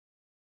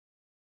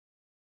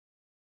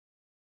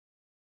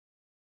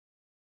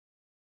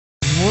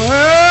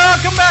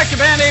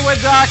with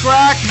Doc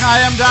Rock.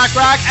 I am Doc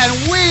Rock, and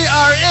we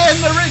are in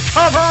the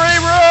recovery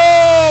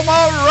room.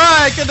 All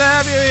right, good to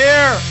have you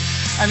here.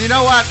 And you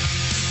know what?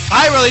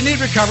 I really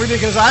need recovery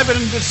because I've been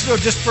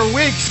just for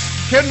weeks.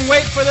 Couldn't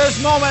wait for this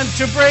moment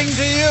to bring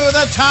to you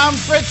the Tom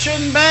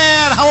Frietchen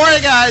Band. How are you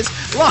guys?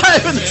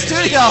 Live in the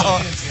studio.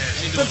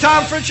 The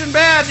Tom Frietchen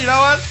Band, you know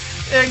what?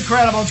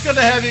 Incredible. It's good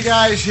to have you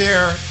guys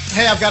here.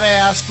 Hey, I've got to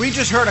ask, we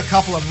just heard a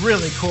couple of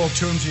really cool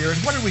tunes of yours.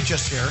 What did we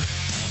just hear?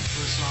 The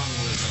first song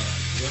was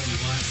What You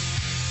Want.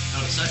 No,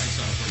 the second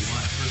song was What You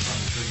Want. The first song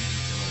was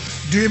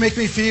Do You Make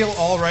Me Feel Alright. Do You Make Me Feel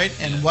All Right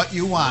and What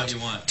You Want. What You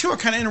Want. Two are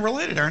kind of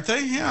interrelated, aren't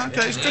they? Yeah,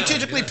 okay.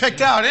 Strategically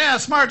picked out. Yeah,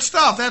 smart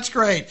stuff. That's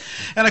great.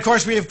 And of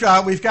course, we've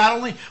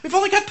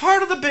only got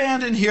part of the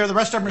band in here. The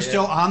rest of them are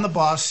still on the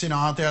bus, you know,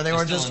 out there. They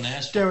were just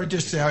just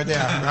too hungover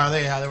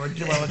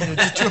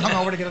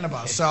to get on the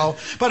bus. So,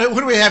 but who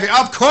do we have here?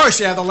 Of course,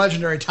 you have the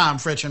legendary Tom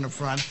Frietchen up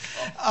front.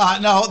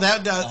 No, I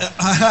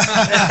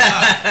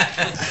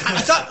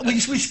thought we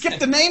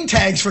skipped the name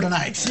tags for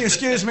tonight.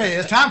 Excuse me.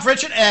 It's Tom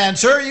Frietchen, and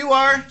sir, you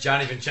are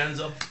Johnny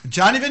Vincenzo.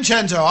 Johnny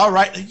Vincenzo. All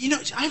right. You know,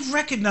 I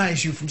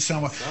recognize you from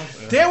somewhere.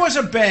 There was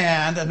a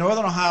band, a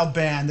Northern Ohio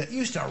band, that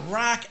used to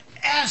rock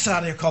ass out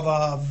of here called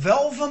the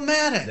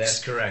Velvomatics.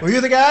 That's correct. Were you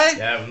the guy?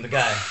 Yeah, I'm the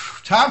guy.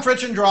 Tom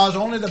Frietchen draws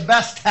only the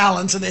best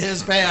talents into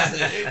his band.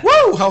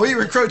 Woo! How he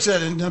recruits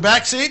it. In the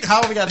back seat,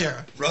 how have we got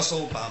here?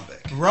 Russell Bombeck.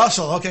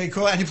 Russell. Okay,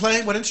 cool. And you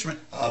play what instrument?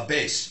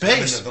 Bass.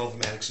 Bass. I'm in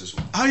the Velvomatics as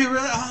well. Oh, you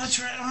really? Oh, that's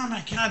right. Oh,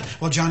 my God.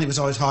 Well, Johnny was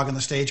always hogging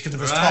the stage because of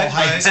his tall Right,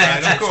 height.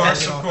 right, of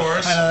course.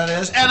 I know that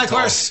is. And, of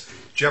course,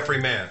 Jeffrey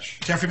Mash.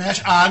 Jeffrey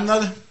Mash on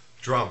the...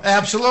 Drum.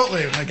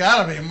 Absolutely, I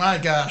gotta be. My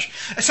gosh.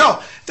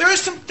 So there are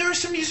some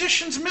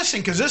musicians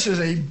missing because this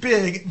is a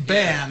big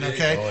band.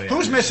 Okay, Oh, yeah.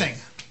 Who's missing?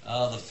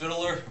 The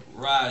fiddler,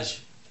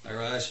 Raj.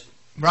 Raj.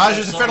 Raj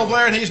is the fiddle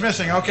player, and he's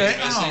missing. Okay.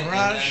 He's missing, Oh,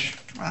 Raj,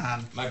 come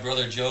on. My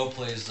brother Joe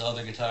plays the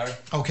other guitar.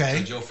 Okay.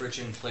 So Joe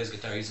Frietchen plays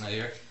guitar. He's not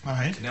here. All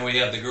right. And then we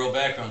have the girl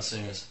background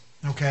singers.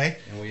 Okay.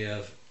 And we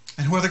have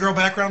And who are the girl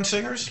background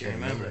singers? Can't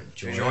remember.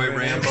 Joy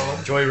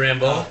Rambo. Joy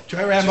Rambo.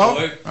 Joy Rambo.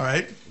 Joy. All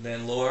right.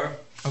 then Laura.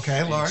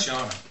 Okay, And Laura.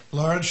 Shauna.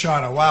 Laura and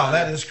Shauna. Wow,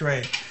 that is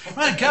great.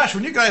 My gosh,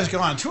 when you guys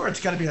go on tour,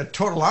 it's got to be a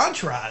total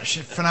entourage.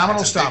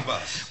 Phenomenal It's a big stuff.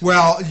 bus.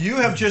 Well, you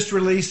have just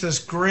released this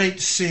great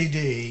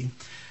CD.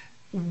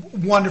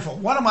 Wonderful.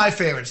 One of my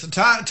favorites, the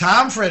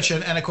Tom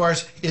Frietchen, and of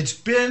course, it's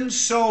been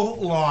so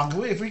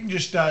long. If we can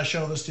just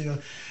show this to you.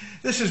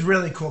 This is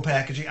really cool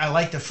packaging. I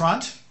like the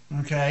front,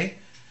 okay,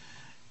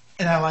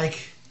 and I like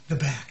the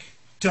back.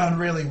 Done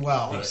really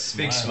well.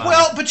 Big smile.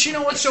 Well, but you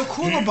know what's so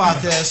cool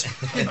about this?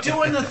 You're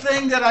doing the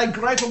thing that I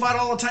gripe about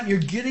all the time. You're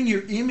getting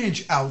your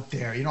image out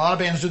there. You know, a lot of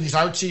bands do these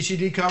artsy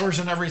CD covers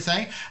and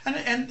everything,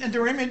 and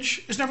their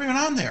image is never even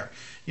on there.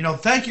 You know,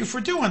 thank you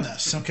for doing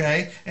this,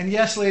 okay? And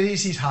yes,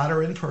 ladies, he's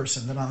hotter in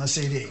person than on the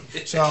CD.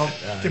 So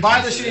if you buy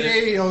the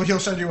CD, he'll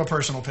send you a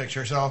personal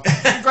picture. So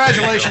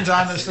congratulations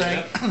on this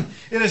thing.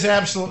 It is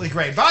absolutely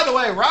great. By the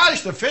way,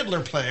 Raj, the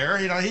fiddler player,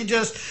 you know,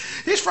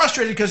 he's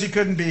frustrated because he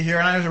couldn't be here,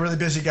 and I was a really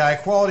busy guy,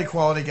 quality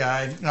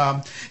guy.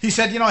 He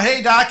said, you know,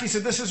 hey, Doc, he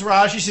said, this is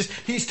Raj. He says,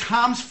 he's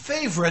Tom's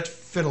favorite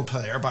fiddle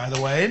player, by the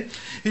way.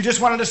 He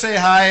just wanted to say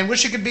hi and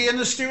wish he could be in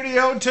the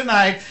studio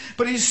tonight,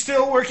 but he's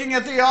still working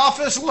at the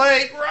office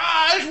late.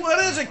 Raj, what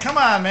is it? Come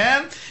on,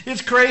 man.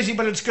 It's crazy,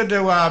 but it's good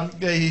to,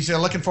 he's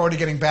looking forward to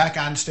getting back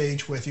on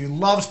stage with you.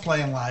 Loves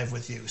playing live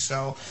with you.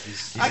 So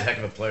He's a heck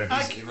of a player.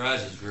 Raj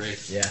is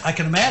great. Yeah. I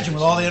can imagine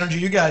with all the energy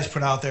you guys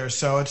put out there.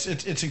 So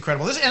it's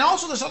incredible. And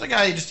also this other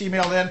guy you just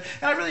emailed in, and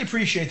I really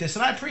appreciate this,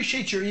 and I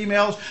appreciate your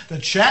emails. The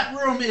chat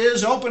room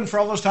is open for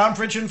all those Tom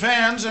Frietchen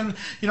fans, and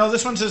you know,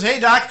 this one says, hey,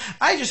 Doc,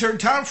 I just heard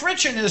Tom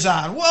Frietchen is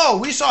on. Whoa,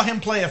 we saw him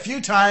play a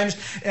few times,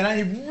 and I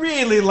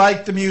really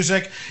like the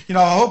music. You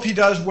know, I hope he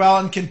does well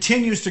and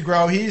continues to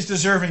grow. He's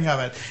deserving of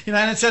it. You know,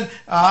 and it said,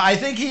 I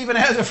think he even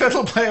has a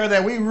fiddle player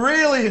that we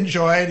really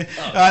enjoyed.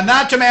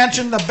 Not to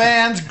mention the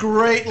band's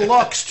great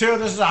looks, too.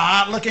 This is a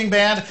hot-looking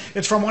band.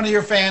 It's from one of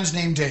your fans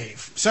named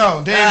Dave.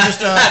 So, Dave just,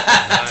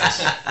 Nice.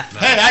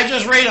 hey, I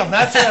just read them.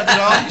 That's it, you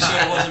know. You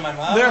sure it wasn't my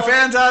mom? There are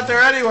fans out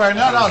there anywhere.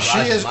 No, she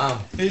Raj's is. mom.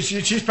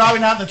 She's probably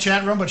not in the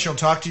chat room, but she'll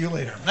talk to you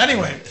later.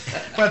 Anyway,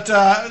 but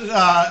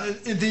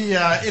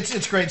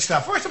it's great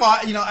stuff. First of all,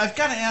 you know, I've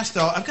got to ask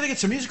though. I've got to get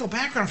some musical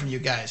background from you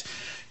guys,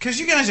 because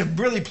you guys have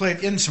really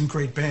played in some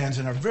great bands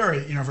and are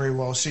very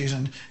well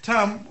seasoned.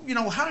 Tom, you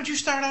know, how did you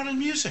start out in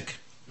music?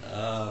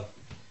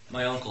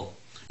 My uncle.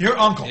 Your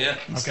uncle. Yeah.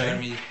 Started Okay.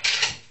 me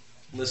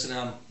listening.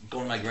 I'm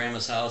going to my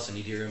grandma's house, and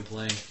you'd hear him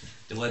playing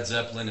the Led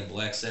Zeppelin and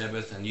Black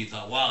Sabbath, and you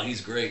thought, wow,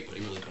 he's great, but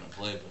he really couldn't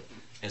play. But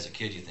as a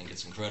kid, you think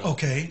it's incredible.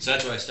 Okay. So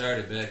that's why I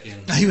started back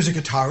in. Now, he was a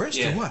guitarist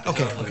Yeah, or what? guitar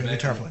Okay. player Okay. back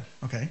Guitar then. player.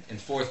 Okay. In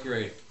 4th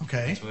grade.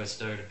 Okay. That's where I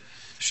started.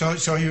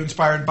 So you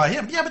inspired by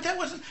him? Yeah, but that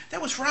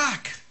was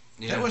rock.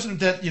 Yeah. That wasn't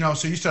that, you know,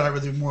 so you started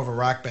with more of a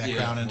rock background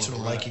Yeah, and more sort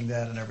of rock. liking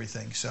that and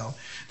everything. So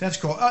that's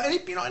cool. Any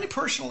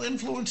personal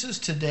influences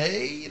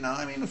today? You know,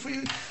 I mean, if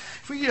we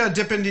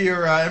dip into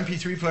your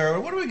MP3 player,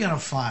 what are we going to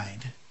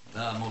find?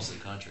 Mostly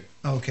country.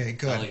 Okay, I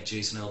good. like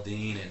Jason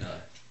Aldean and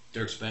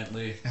Dierks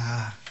Bentley,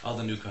 Ah, all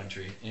the new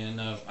country, and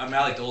I mean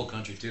I like the old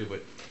country too,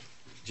 but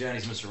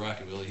Johnny's Mr.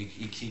 Rockabilly.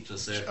 He keeps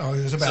us there. oh,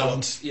 there's a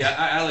balance. So, yeah,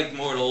 I like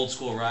more of the old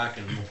school rock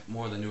and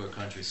more of the newer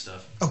country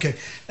stuff. Okay,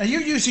 now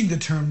you're using the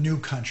term new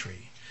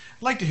country.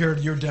 I'd like to hear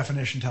your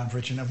definition, Tom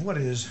Frietchen, of what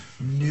is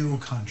new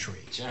country.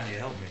 Johnny,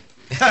 help me.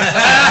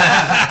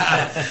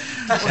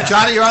 Well,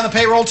 Johnny, you're on the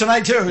payroll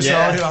tonight too.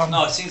 Yeah. So,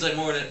 No, it seems like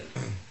more that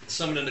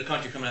some of the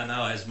country coming out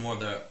now has more of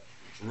the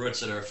roots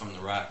that are from the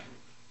rock.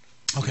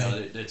 okay,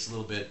 You know, it's a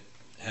little bit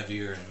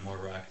heavier and more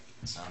rock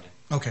sounding.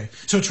 okay.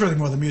 So it's really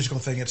more the musical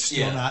thing. It's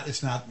still Yeah. not.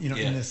 It's not. Yeah,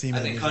 In the theme I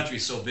of the think music.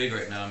 country's so big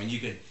right now. I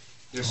mean,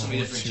 there's so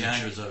many it's different huge.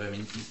 genres of it. I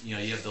mean, you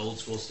know, you have the old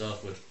school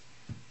stuff with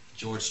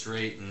George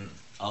Strait and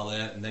all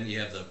that, and then you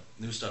have the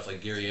new stuff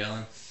like Gary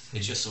Allan.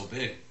 It's just so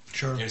big.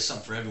 Sure. There's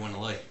something for everyone to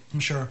like. I'm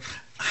sure.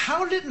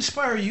 How did it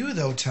inspire you,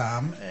 though,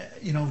 Tom?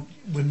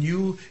 When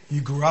you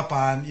grew up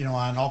on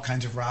on all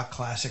kinds of rock,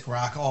 classic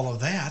rock, all of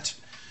that.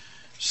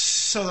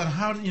 So then,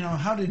 how did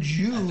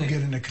you I think-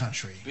 get into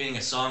country? Being a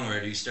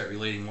songwriter, you start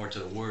relating more to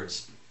the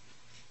words,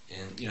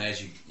 and you know,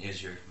 as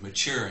you're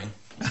maturing,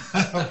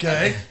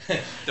 Okay.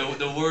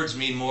 the words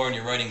mean more when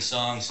you're writing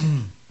songs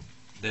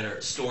that are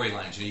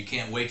storylines. You know, you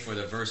can't wait for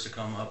the verse to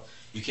come up.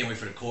 You can't wait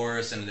for the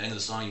chorus, and at the end of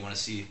the song, you want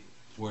to see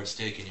where it's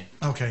taking you.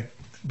 Okay.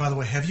 By the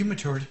way, have you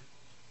matured?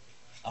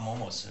 I'm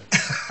almost there.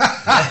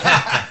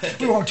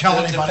 We won't tell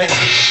anybody. I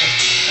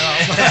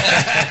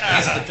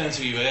guess it depends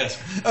who you ask.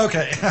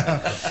 Okay.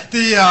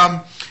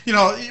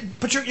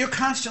 But you're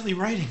constantly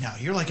writing now.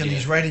 You're like in Yeah.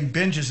 these writing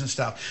binges and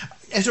stuff.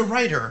 As a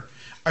writer,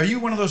 are you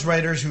one of those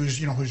writers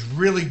who's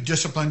really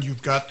disciplined?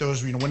 You've got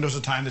those windows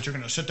of time that you're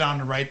going to sit down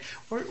and write,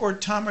 or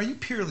Tom, are you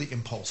purely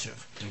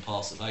impulsive?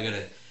 Impulsive. I got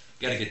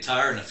a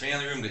guitar in the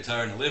family room,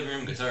 guitar in the living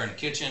room, guitar in the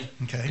kitchen,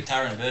 Okay.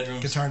 guitar in the bedroom,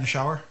 Guitar in the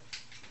shower.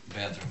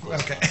 bathroom.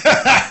 Okay.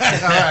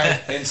 All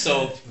right. And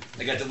so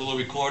I got the little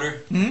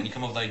recorder. When you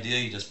come up with an idea,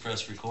 you just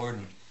press record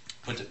and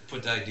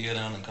put the idea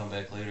down and come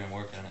back later and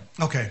work on it.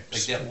 Okay.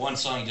 Like that one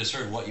song you just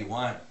heard, "What You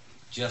Want."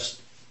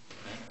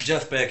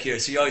 Jeff back here,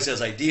 so he always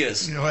has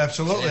ideas.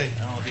 Absolutely. I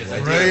don't know if he has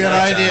ideas. Brilliant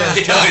ideas.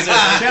 He always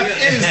has Jeff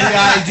ideas. is the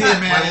idea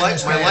man. in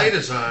this My band. light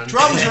is on.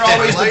 Drums are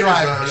always My the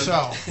light driver. is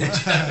So.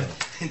 on.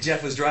 And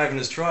Jeff was driving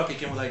his truck. He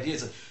came with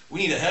ideas. We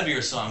need a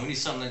heavier song. We need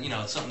something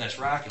that, something that's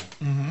rocking.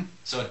 Mhm.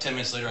 So 10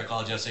 minutes later, I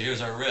called Jeff. Say,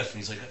 "Here's our riff."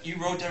 And he's like, "You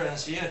wrote that?" And I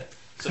said, "Yeah."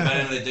 So by the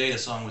end of the day, the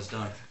song was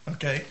done.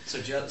 Okay.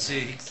 So Jeff,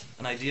 see,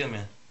 an idea,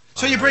 man.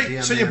 So you bring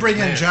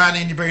in Johnny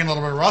and you bring in a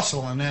little bit of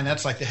Russell, and then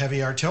that's like the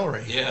heavy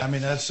artillery. Yeah. I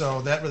mean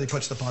that really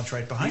puts the punch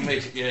right He behind you.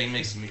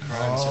 makes me cry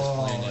when he starts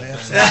Oh, playing that yeah.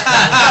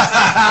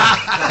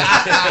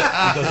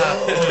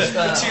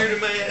 thing. Tear to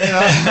my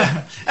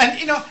eye.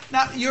 And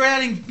now you're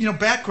adding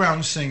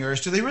background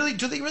singers. Do they really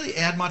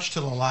add much to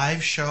the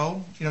live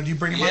show? Do you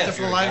bring them out Yeah, there if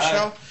for the you're a live guy.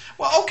 show?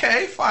 Well,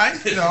 okay, fine.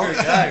 You're a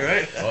guy,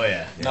 right? Oh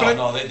yeah.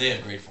 No, they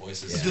have great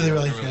voices. Do they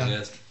really? It really Yeah.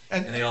 is.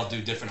 And- And they all do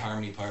different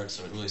harmony parts,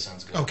 so it really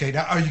sounds good. Okay,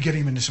 now are you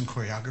getting them into some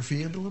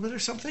choreography a little bit or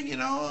something?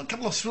 A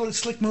couple of really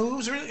slick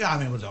moves, or I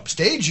mean, it would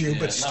upstage you, Yeah,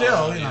 but no,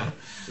 still, no, yeah.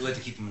 We like to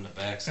keep them in the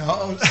back. So.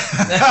 Oh.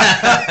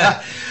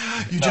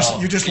 you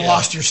just yeah.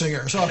 lost your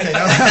singers. Okay.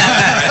 No.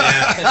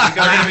 They're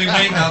going to be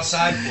waiting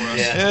outside for us.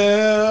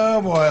 Yeah.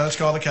 Oh boy, let's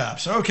call the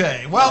cops.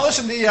 Okay. Well,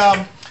 listen,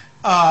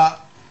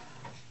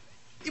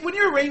 when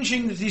you're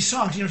arranging these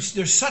songs,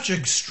 there's such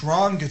a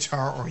strong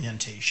guitar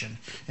orientation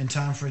in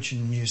Tom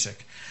Frietchen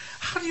music.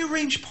 How do you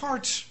arrange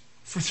parts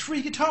for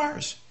 3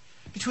 guitars?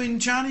 Between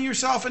Johnny,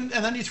 yourself, and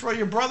then you throw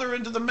your brother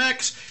into the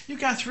mix. You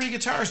got 3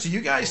 guitars. Do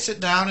you guys sit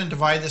down and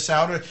divide this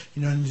out, or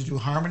and you do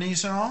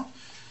harmonies and all?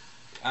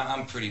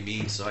 I'm pretty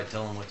mean, so I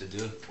tell them what to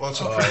do. Well,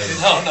 it's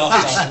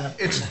No.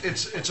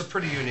 it's a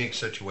pretty unique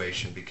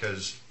situation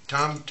because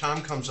Tom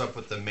comes up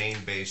with the main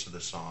base of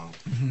the song,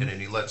 and then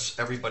he lets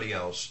everybody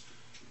else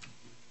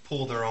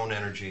pull their own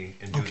energy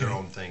and do their Okay.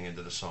 own thing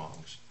into the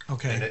songs.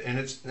 Okay.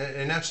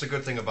 And that's the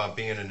good thing about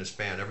being in this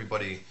band.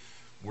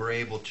 We're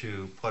able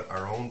to put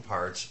our own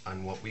parts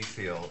on what we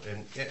feel,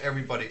 and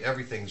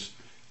everything's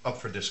up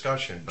for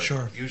discussion. But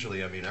Sure.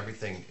 usually, I mean,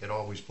 it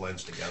always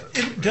blends together.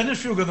 Doesn't it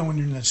feel good when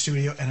you're in that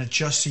studio and it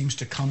just seems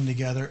to come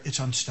together? It's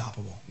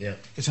unstoppable. Yeah.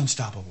 It's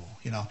unstoppable.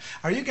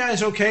 Are you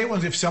guys okay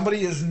if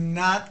somebody has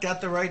not got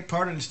the right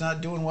part and it's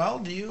not doing well?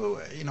 Do you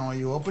are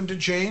you open to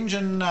change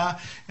and a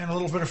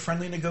little bit of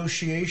friendly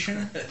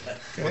negotiation?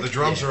 Okay. Well, the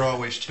drums are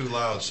always too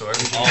loud, so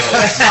everything's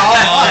Always.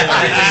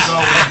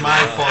 always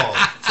my fault.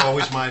 It's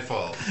always my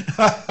fault.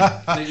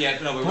 Yeah,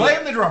 no, but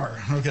Blame the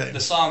drummer. Okay. the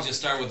songs just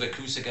start with the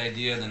acoustic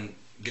idea, then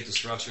get the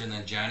structure, and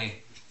then Johnny,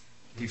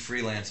 he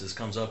freelances,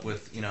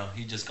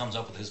 he just comes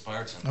up with his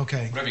parts, and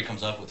Okay. whatever he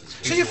comes up with is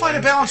good. So you find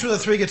a balance with the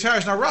 3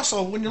 guitars. Now,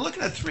 Russell, when you're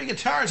looking at 3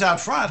 guitars out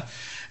front,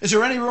 is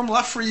there any room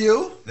left for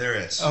you? There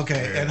is. Okay.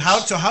 There And is.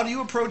 how do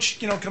you approach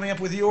coming up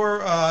with your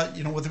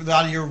with a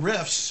lot of your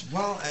riffs?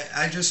 Well,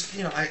 I just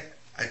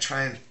I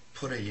try and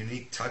put a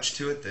unique touch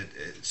to it that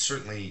it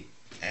certainly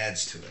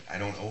adds to it. I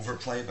don't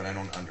overplay, but I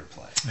don't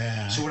underplay.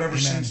 Yeah. So whatever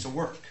Amen. seems to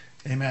work.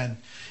 Amen.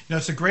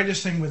 It's the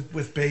greatest thing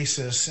with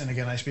bassists, and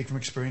again, I speak from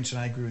experience,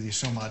 and I agree with you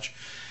so much.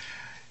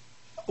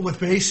 With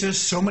bassists,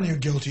 so many are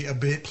guilty of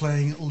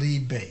playing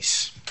lead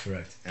bass.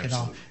 Correct. You know,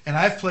 Absolutely. and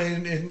I've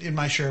played in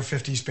my share of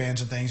 50s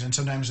bands and things, and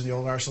sometimes in the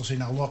old artists will say,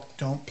 "Now look,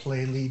 don't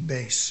play lead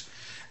bass,"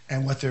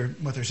 and what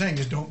they're saying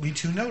is, don't be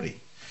too notey.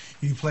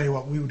 You play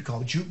what we would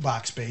call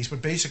jukebox bass,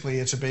 but basically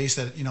it's a bass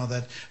that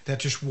that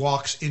just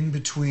walks in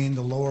between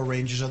the lower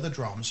ranges of the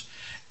drums,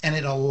 and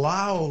it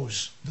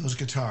allows those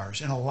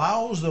guitars and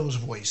allows those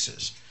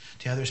voices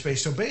to have their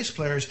space. So bass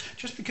players,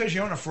 just because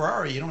you own a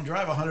Ferrari, you don't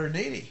drive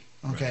 180.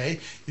 Okay,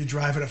 you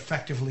drive it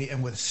effectively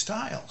and with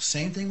style.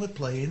 Same thing with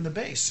playing the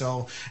bass.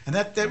 So, and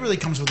that really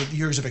comes with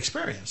years of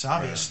experience,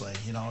 obviously.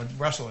 You know,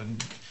 Russell,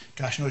 and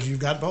gosh knows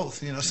you've got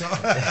both. You know, so